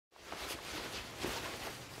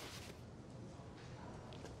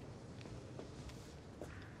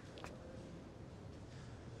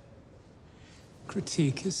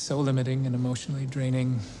critique is so limiting and emotionally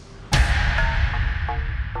draining. I'm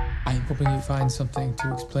hoping you find something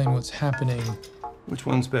to explain what's happening. Which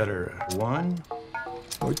one's better, 1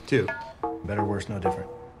 or 2? Better, worse, no different.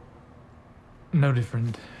 No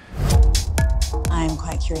different. I'm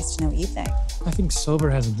quite curious to know what you think. I think sober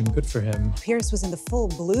hasn't been good for him. Pierce was in the full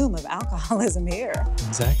bloom of alcoholism here.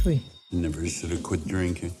 Exactly. Never should have quit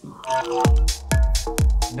drinking.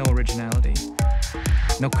 No originality.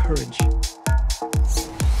 No courage.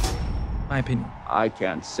 My opinion. I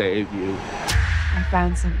can't save you. I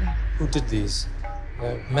found something. Who did these?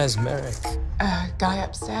 Mesmeric. A guy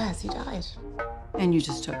upstairs, he died. And you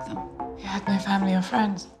just took them. He had no family or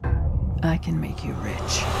friends. I can make you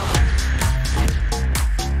rich.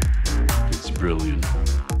 It's brilliant.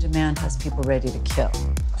 Demand has people ready to kill.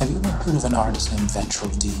 Have you ever heard of an artist named Ventral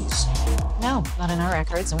D's? No, not in our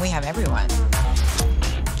records, and we have everyone.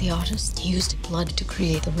 The artist used blood to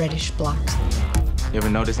create the reddish blacks. You ever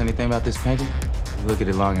notice anything about this painting? You look at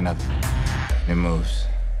it long enough, it moves.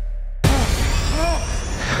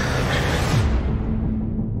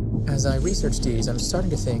 As I research these, I'm starting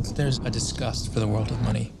to think there's a disgust for the world of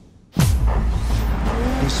money.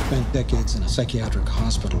 I spent decades in a psychiatric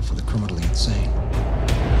hospital for the criminally insane.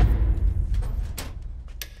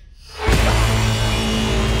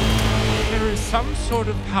 There is some sort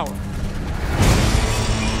of power.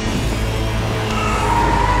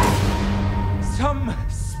 Some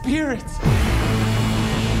spirit.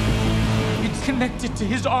 It's connected to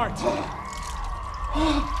his art.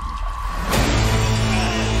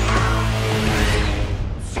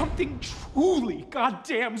 Something truly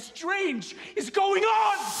goddamn strange is going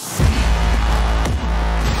on!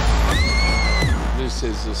 This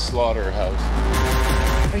is a slaughterhouse.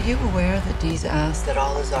 Are you aware that Dee's asked that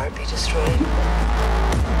all his art be destroyed?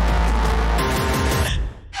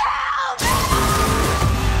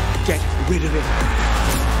 Get rid of it.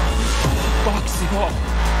 Box it off.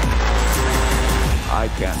 I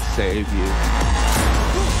can't save you.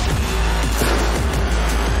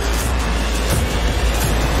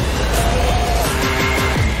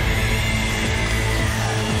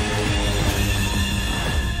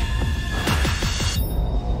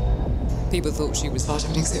 People thought she was part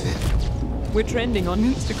of an exhibit. We're trending on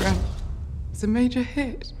Instagram. It's a major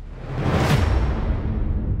hit.